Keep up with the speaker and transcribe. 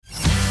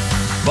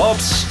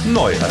Bobs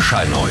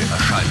Neuerscheinung.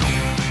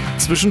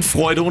 Zwischen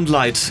Freude und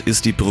Leid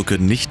ist die Brücke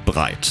nicht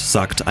breit,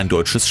 sagt ein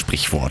deutsches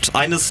Sprichwort.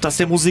 Eines, das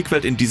der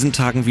Musikwelt in diesen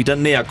Tagen wieder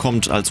näher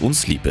kommt, als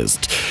uns lieb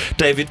ist.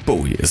 David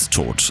Bowie ist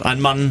tot.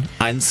 Ein Mann,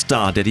 ein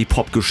Star, der die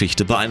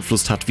Popgeschichte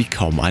beeinflusst hat wie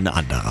kaum ein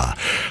anderer.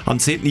 Am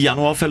 10.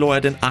 Januar verlor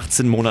er den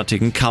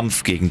 18-monatigen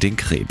Kampf gegen den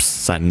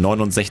Krebs. Seinen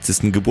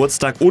 69.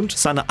 Geburtstag und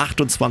seine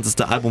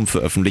 28.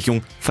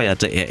 Albumveröffentlichung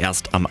feierte er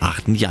erst am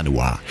 8.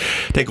 Januar.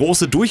 Der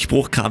große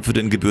Durchbruch kam für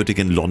den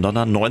gebürtigen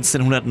Londoner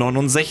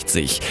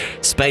 1969.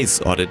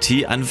 Space Oddity,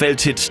 ein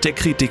Welthit, der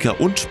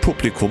Kritiker und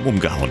Publikum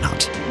umgehauen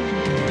hat.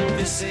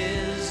 This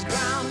is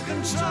ground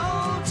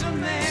control to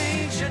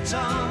Major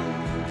Tom.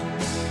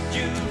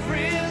 You've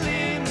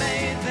really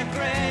made the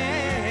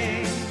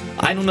grade.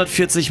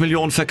 140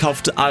 Millionen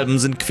verkaufte Alben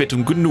sind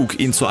Quittung genug,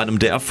 ihn zu einem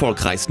der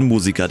erfolgreichsten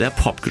Musiker der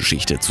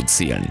Popgeschichte zu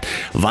zählen.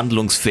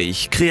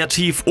 Wandlungsfähig,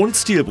 kreativ und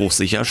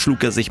stilbruchsicher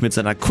schlug er sich mit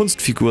seiner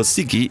Kunstfigur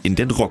Siggy in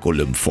den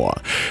Rock-Olymp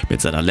vor. Mit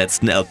seiner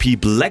letzten LP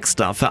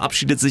Blackstar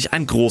verabschiedet sich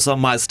ein großer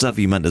Meister,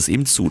 wie man es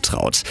ihm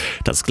zutraut.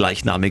 Das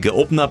gleichnamige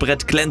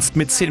Openerbrett glänzt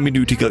mit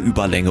 10-minütiger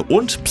Überlänge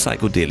und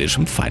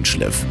psychedelischem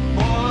Feinschliff.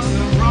 On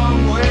the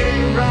wrong way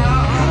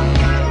round.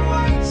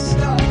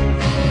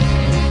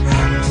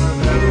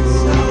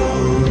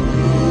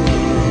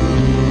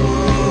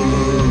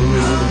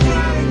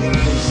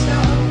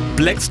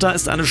 Blackstar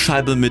ist eine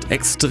Scheibe mit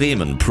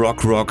extremen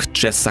Prog-Rock,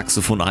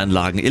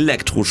 Jazz-Saxophon-Einlagen,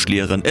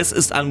 Elektroschlieren. Es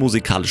ist ein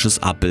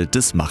musikalisches Abbild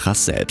des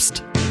Machers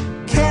selbst.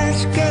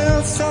 Cash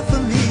girl, suffer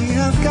me,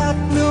 I've got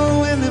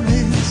no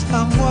enemies,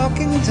 I'm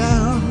walking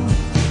down.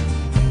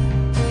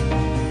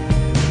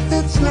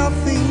 It's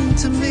nothing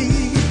to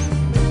me,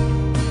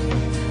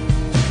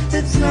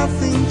 it's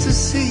nothing to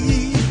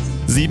see.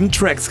 7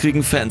 Tracks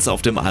kriegen Fans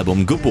auf dem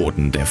Album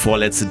geboten. Der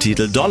vorletzte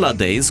Titel Dollar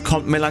Days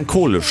kommt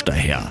melancholisch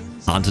daher.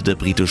 Ahnte der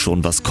Brite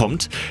schon, was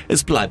kommt?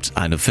 Es bleibt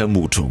eine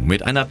Vermutung.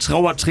 Mit einer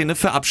Trauerträne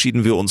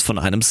verabschieden wir uns von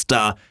einem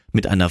Star.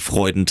 Mit einer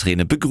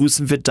Freudenträne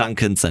begrüßen wir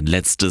dankend sein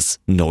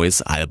letztes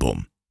neues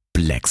Album.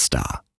 Blackstar.